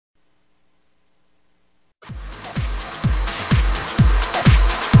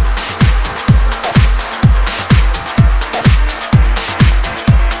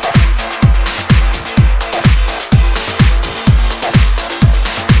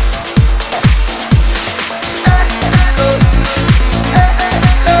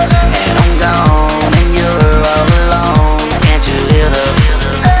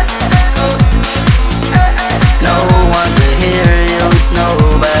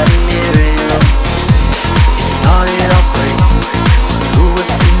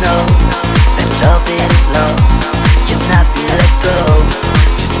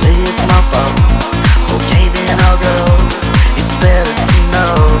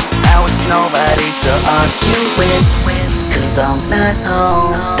cause I'm not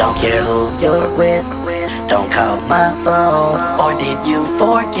home. Don't care who you're with, don't call my phone. Or did you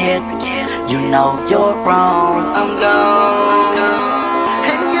forget? You know you're wrong. I'm gone,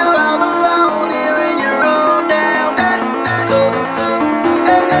 and you're all alone here in your own damn ghost.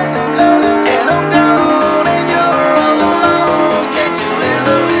 And I'm gone, and you're all alone. Can't you hear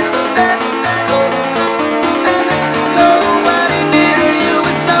the ghost? Nobody near you,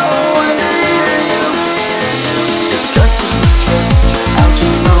 it's no one to hear you. Disgusting with trust, I'm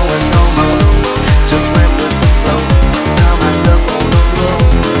just knowing no more. Just went with the flow, found myself on the road.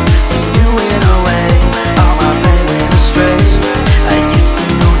 When you went away, all my pain went astray. I guess a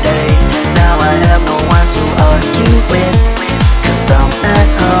new day, now I have no one to argue with, cause I'm not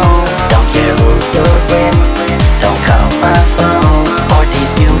home. Don't care who you're with, don't call my phone. Or did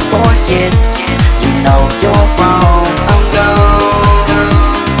you forget? You know you're wrong. I'm gone,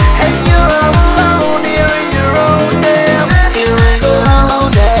 and you're all alone here in your own damn. Here in your own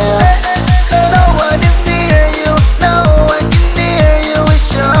damn. No one is near you, no one can near you. It's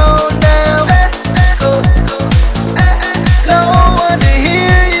your own damn. No one to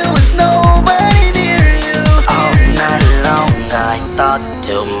hear you, it's nobody near you. All night long I thought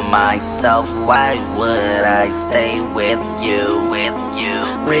to myself, why would I stay with you?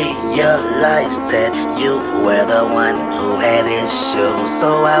 Realized that you were the one who had issues.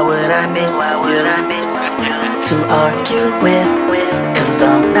 So why would I miss you? To argue with, cause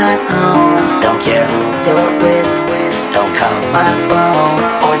I'm not home. Don't care who you're with, don't call my phone.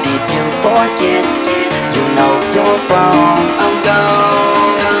 Or did you forget? You know you're wrong. I'm gone.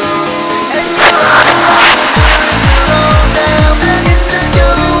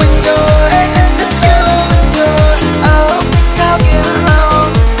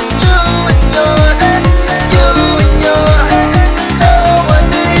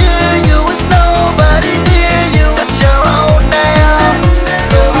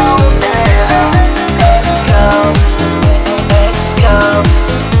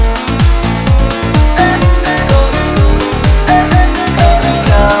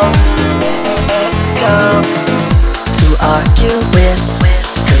 Argue with,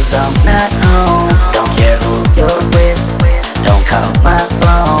 cause I'm not home.